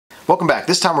Welcome back.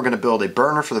 This time we're going to build a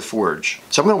burner for the forge.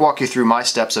 So I'm going to walk you through my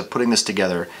steps of putting this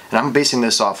together, and I'm basing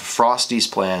this off of Frosty's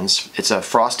plans. It's a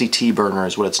Frosty T burner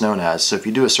is what it's known as, so if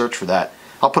you do a search for that,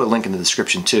 I'll put a link in the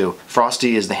description too.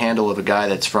 Frosty is the handle of a guy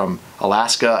that's from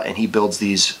Alaska, and he builds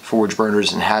these forge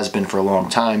burners and has been for a long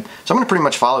time. So I'm going to pretty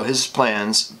much follow his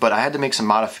plans, but I had to make some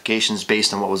modifications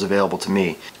based on what was available to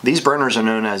me. These burners are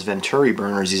known as Venturi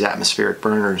burners, these atmospheric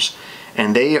burners,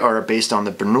 and they are based on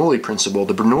the Bernoulli principle.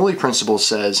 The Bernoulli principle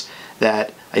says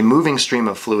that a moving stream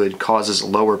of fluid causes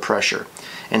lower pressure.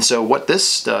 And so what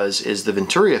this does is the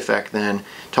Venturi effect then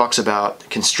talks about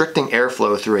constricting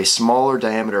airflow through a smaller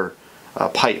diameter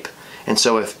pipe. And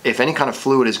so if any kind of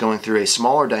fluid is going through a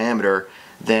smaller diameter,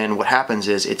 then what happens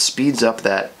is it speeds up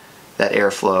that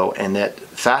airflow, and that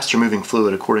faster moving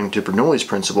fluid, according to Bernoulli's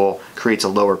principle, creates a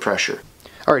lower pressure.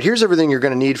 Alright, here's everything you're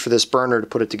going to need for this burner to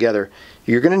put it together.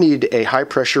 You're going to need a high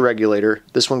pressure regulator.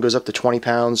 This one goes up to 20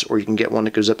 pounds, or you can get one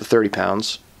that goes up to 30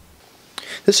 pounds.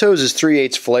 This hose is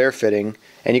 3/8 flare fitting,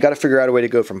 and you got to figure out a way to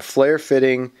go from flare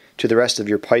fitting to the rest of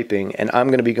your piping, and I'm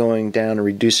going to be going down and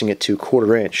reducing it to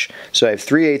 1/4 inch. So I have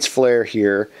 3/8 flare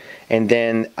here, and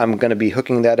then I'm going to be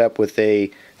hooking that up with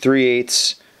a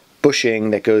 3/8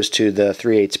 bushing that goes to the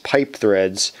 3/8 pipe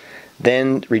threads,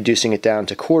 then reducing it down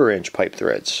to 1/4 inch pipe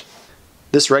threads.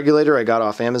 This regulator I got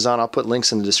off Amazon. I'll put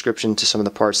links in the description to some of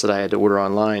the parts that I had to order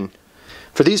online.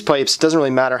 For these pipes, it doesn't really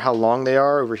matter how long they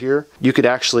are over here. You could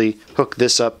actually hook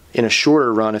this up in a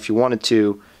shorter run if you wanted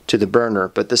to the burner,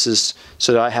 but this is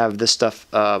so that I have this stuff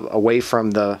away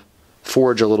from the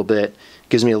forge a little bit.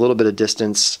 Gives me a little bit of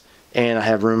distance, and I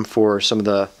have room for some of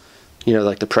the,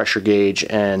 like the pressure gauge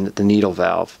and the needle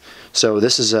valve. So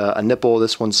this is a nipple.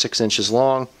 This one's 6 inches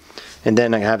long. And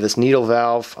then I have this needle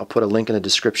valve. I'll put a link in the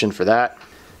description for that.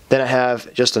 Then I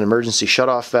have just an emergency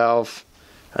shutoff valve,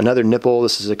 another nipple.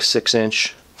 This is a 6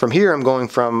 inch. From here I'm going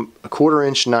from a 1/4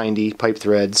 inch 90 pipe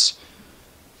threads.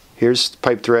 Here's the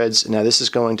pipe threads. Now this is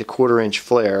going to 1/4 inch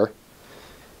flare.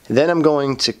 And then I'm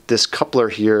going to this coupler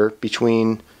here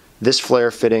between this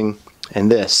flare fitting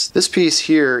and this. This piece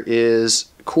here is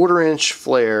 1/4 inch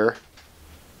flare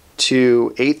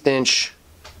to 1/8 inch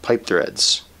pipe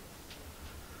threads.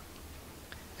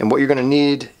 And what you're going to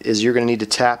need is you're going to need to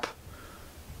tap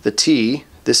the T.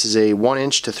 This is a 1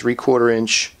 inch to 3/4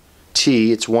 inch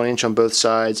T. It's 1 inch on both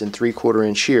sides and 3/4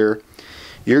 inch here.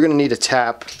 You're going to need a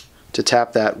tap to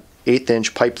tap that 1/8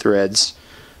 inch pipe threads.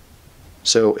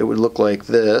 So it would look like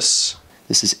this.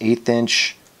 This is 1/8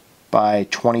 inch by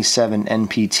 27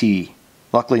 NPT.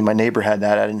 Luckily my neighbor had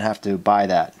that. I didn't have to buy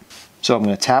that. So I'm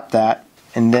going to tap that,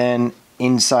 and then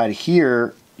inside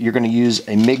here you're going to use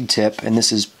a MIG tip, and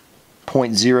this is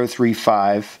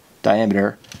 0.035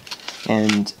 diameter,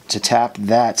 and to tap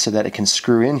that so that it can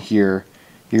screw in here,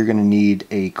 you're going to need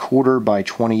a 1/4 by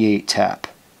 28 tap.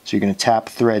 So you're going to tap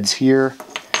threads here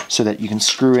so that you can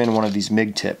screw in one of these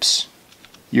MIG tips.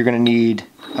 You're going to need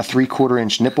a 3/4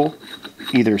 inch nipple,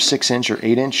 either 6 inch or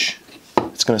 8 inch.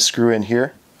 It's going to screw in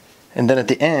here. And then at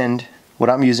the end, what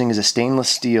I'm using is a stainless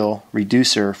steel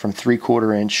reducer from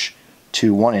 3/4 inch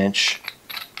to 1 inch.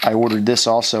 I ordered this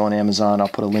also on Amazon. I'll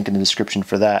put a link in the description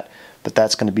for that. But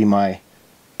that's going to be my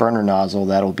burner nozzle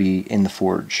that'll be in the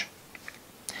forge.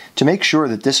 To make sure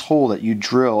that this hole that you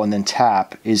drill and then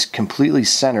tap is completely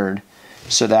centered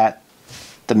so that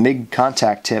the MIG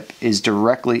contact tip is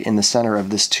directly in the center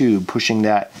of this tube, pushing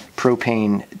that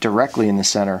propane directly in the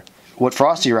center, what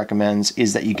Frosty recommends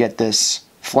is that you get this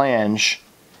flange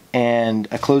and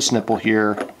a close nipple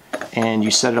here, and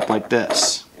you set it up like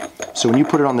this. So when you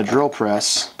put it on the drill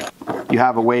press, you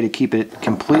have a way to keep it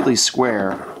completely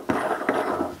square,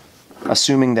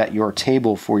 assuming that your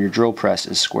table for your drill press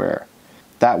is square.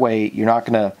 That way you're not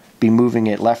going to be moving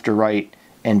it left or right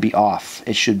and be off.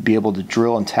 It should be able to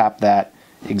drill and tap that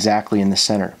exactly in the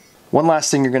center. One last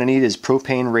thing you're going to need is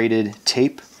propane rated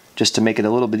tape, just to make it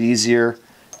a little bit easier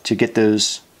to get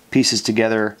those pieces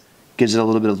together. Gives it a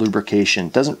little bit of lubrication.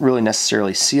 Doesn't really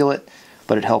necessarily seal it,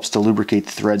 but it helps to lubricate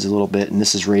the threads a little bit, and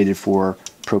this is rated for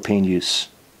propane use.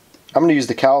 I'm going to use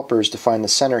the calipers to find the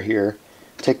center here,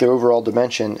 take the overall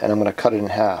dimension, and I'm going to cut it in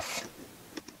half.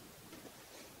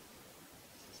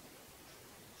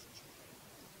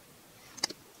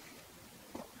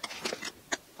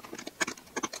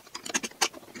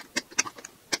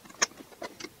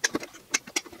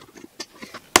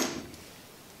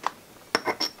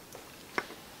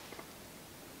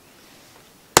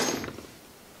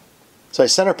 So I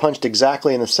center punched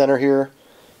exactly in the center here,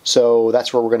 so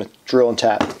that's where we're going to drill and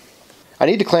tap. I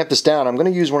need to clamp this down. I'm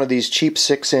going to use one of these cheap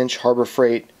 6-inch Harbor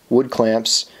Freight wood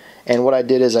clamps, and what I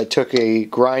did is I took a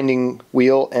grinding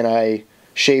wheel and I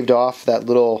shaved off that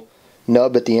little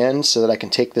nub at the end so that I can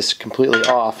take this completely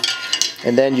off.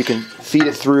 and then you can feed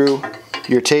it through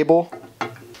your table.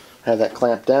 Have that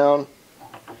clamped down.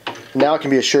 Now I can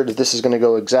be assured that this is going to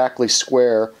go exactly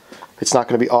square. It's not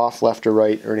going to be off, left, or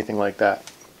right, or anything like that.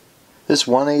 This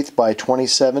 1/8 by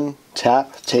 27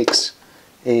 tap takes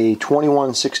a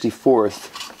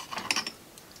 21/64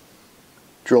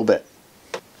 drill bit.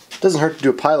 It doesn't hurt to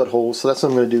do a pilot hole, so that's what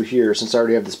I'm going to do here since I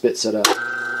already have this bit set up.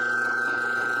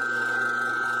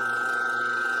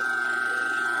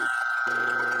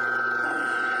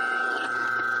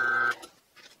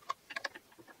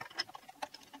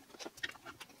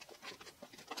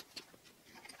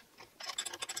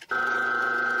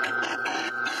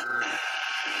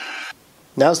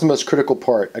 Now's the most critical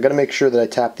part. I got to make sure that I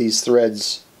tap these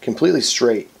threads completely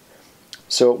straight.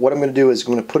 So what I'm going to do is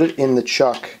I'm going to put it in the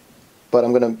chuck, but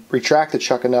I'm going to retract the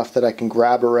chuck enough that I can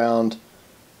grab around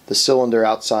the cylinder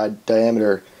outside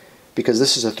diameter, because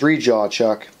this is a 3-jaw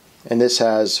chuck and this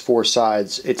has 4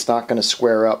 sides. It's not going to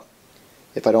square up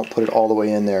if I don't put it all the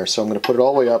way in there. So I'm going to put it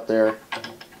all the way up there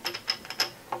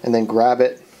and then grab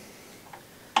it,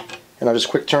 and I'll just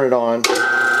quick turn it on,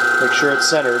 make sure it's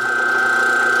centered.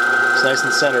 It's nice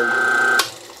and centered.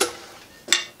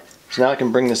 So now I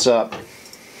can bring this up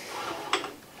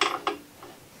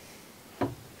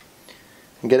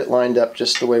and get it lined up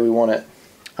just the way we want it.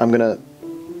 I'm going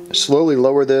to slowly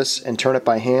lower this and turn it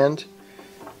by hand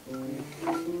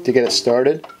to get it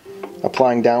started,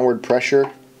 applying downward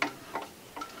pressure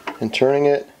and turning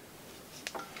it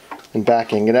and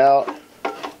backing it out.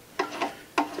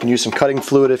 You can use some cutting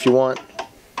fluid if you want.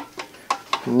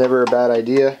 Never a bad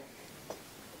idea.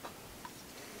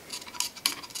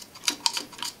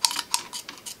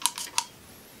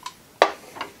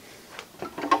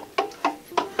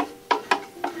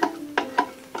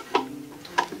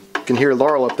 You can hear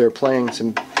Laurel up there playing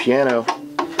some piano.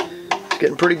 It's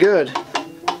getting pretty good.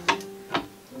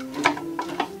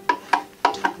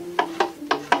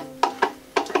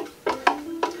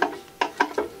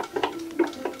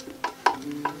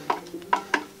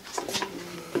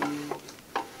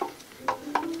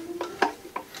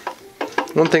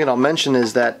 One thing that I'll mention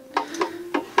is that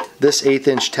this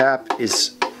 1/8" tap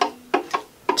is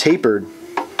tapered.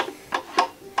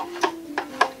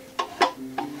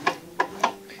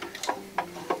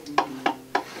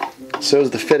 So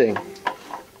is the fitting.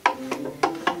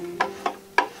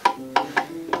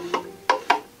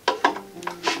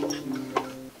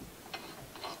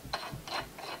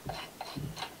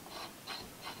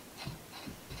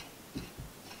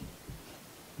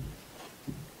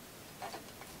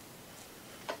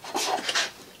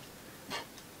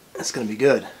 That's going to be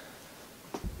good.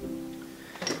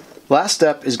 Last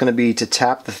step is going to be to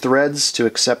tap the threads to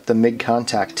accept the MIG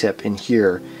contact tip in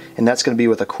here, and that's going to be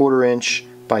with a 1/4 inch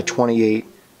by 28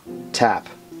 tap.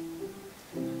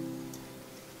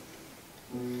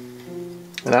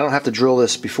 And I don't have to drill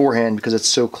this beforehand because it's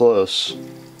so close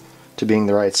to being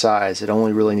the right size. It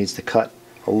only really needs to cut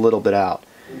a little bit out.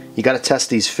 You got to test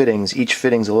these fittings. Each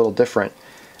fitting's a little different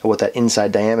at what that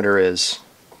inside diameter is,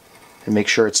 and make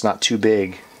sure it's not too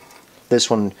big. This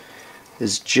one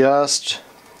is just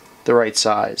the right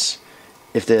size.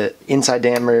 If the inside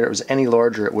diameter was any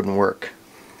larger, it wouldn't work.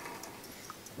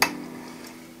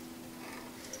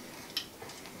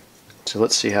 So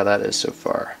let's see how that is so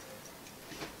far.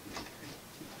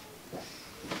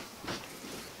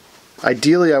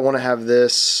 Ideally, I want to have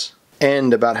this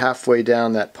end about halfway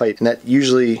down that pipe, and that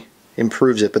usually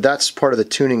improves it, but that's part of the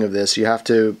tuning of this. You have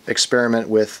to experiment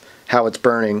with how it's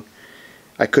burning.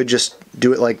 I could just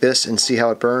do it like this and see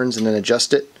how it burns and then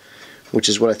adjust it, which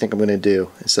is what I think I'm going to do.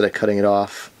 Instead of cutting it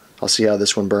off, I'll see how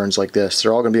this one burns like this.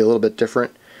 They're all going to be a little bit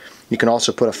different. You can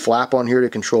also put a flap on here to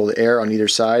control the air on either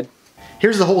side.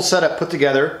 Here's the whole setup put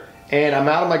together, and I'm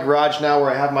out of my garage now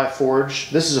where I have my forge.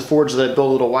 This is a forge that I built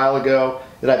a little while ago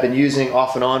that I've been using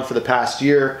off and on for the past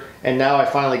year, and now I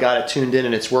finally got it tuned in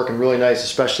and it's working really nice,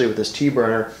 especially with this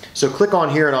T-burner. So click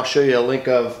on here and I'll show you a link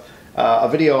of a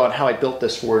video on how I built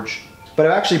this forge. But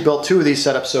I've actually built 2 of these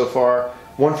setups so far,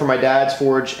 one for my dad's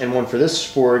forge and one for this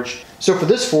forge. So for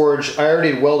this forge, I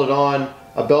already welded on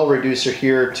a bell reducer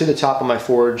here to the top of my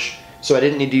forge, so I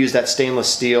didn't need to use that stainless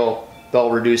steel bell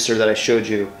reducer that I showed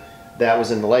you that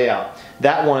was in the layout.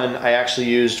 That one I actually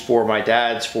used for my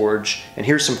dad's forge, and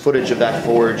here's some footage of that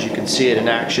forge. You can see it in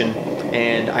action,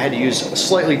 and I had to use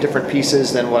slightly different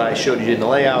pieces than what I showed you in the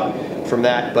layout from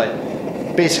that,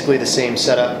 but basically the same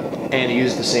setup and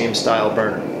use the same style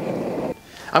burner.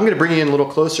 I'm going to bring you in a little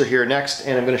closer here next,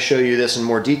 and I'm going to show you this in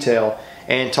more detail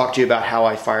and talk to you about how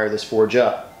I fire this forge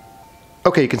up.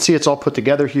 Okay, you can see it's all put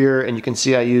together here, and you can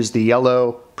see I use the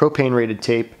yellow propane rated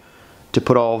tape to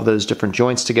put all of those different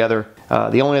joints together.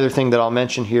 The only other thing that I'll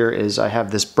mention here is I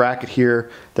have this bracket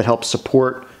here that helps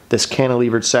support this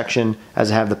cantilevered section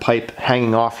as I have the pipe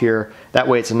hanging off here. That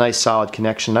way it's a nice solid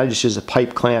connection. I just use a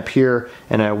pipe clamp here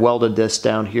and I welded this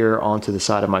down here onto the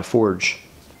side of my forge.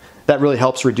 That really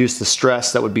helps reduce the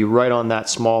stress that would be right on that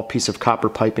small piece of copper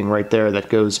piping right there that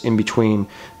goes in between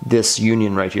this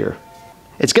union right here.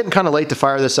 It's getting kind of late to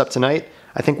fire this up tonight.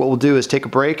 I think what we'll do is take a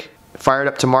break, fire it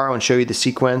up tomorrow and show you the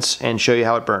sequence and show you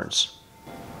how it burns.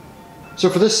 So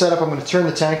for this setup, I'm going to turn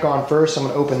the tank on first. I'm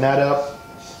going to open that up.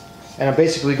 And I'm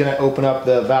basically going to open up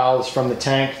the valves from the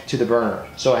tank to the burner.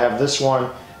 So I have this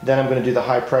one, then I'm going to do the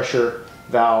high pressure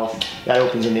valve. That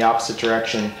opens in the opposite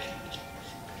direction.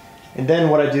 And then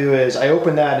what I do is I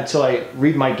open that until I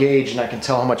read my gauge and I can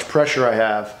tell how much pressure I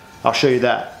have. I'll show you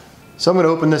that. So I'm going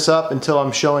to open this up until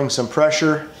I'm showing some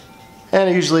pressure. And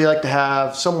I usually like to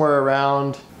have somewhere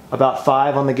around about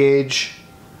 5 on the gauge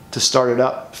to start it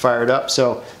up, fire it up.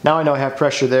 So now I know I have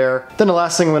pressure there. Then the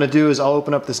last thing I'm going to do is I'll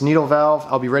open up this needle valve.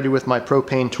 I'll be ready with my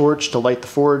propane torch to light the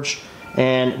forge.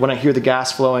 And when I hear the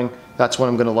gas flowing, that's when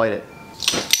I'm going to light it.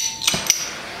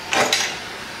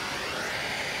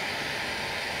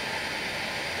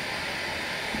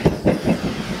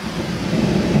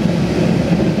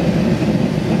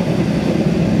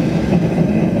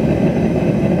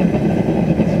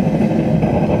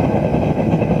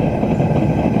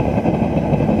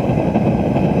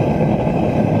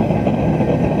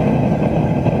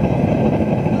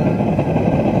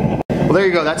 Well, there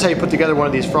you go. That's how you put together one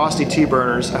of these Frosty tea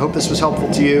burners. I hope this was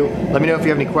helpful to you. Let me know if you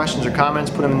have any questions or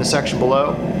comments. Put them in the section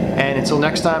below. And until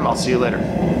next time, I'll see you later.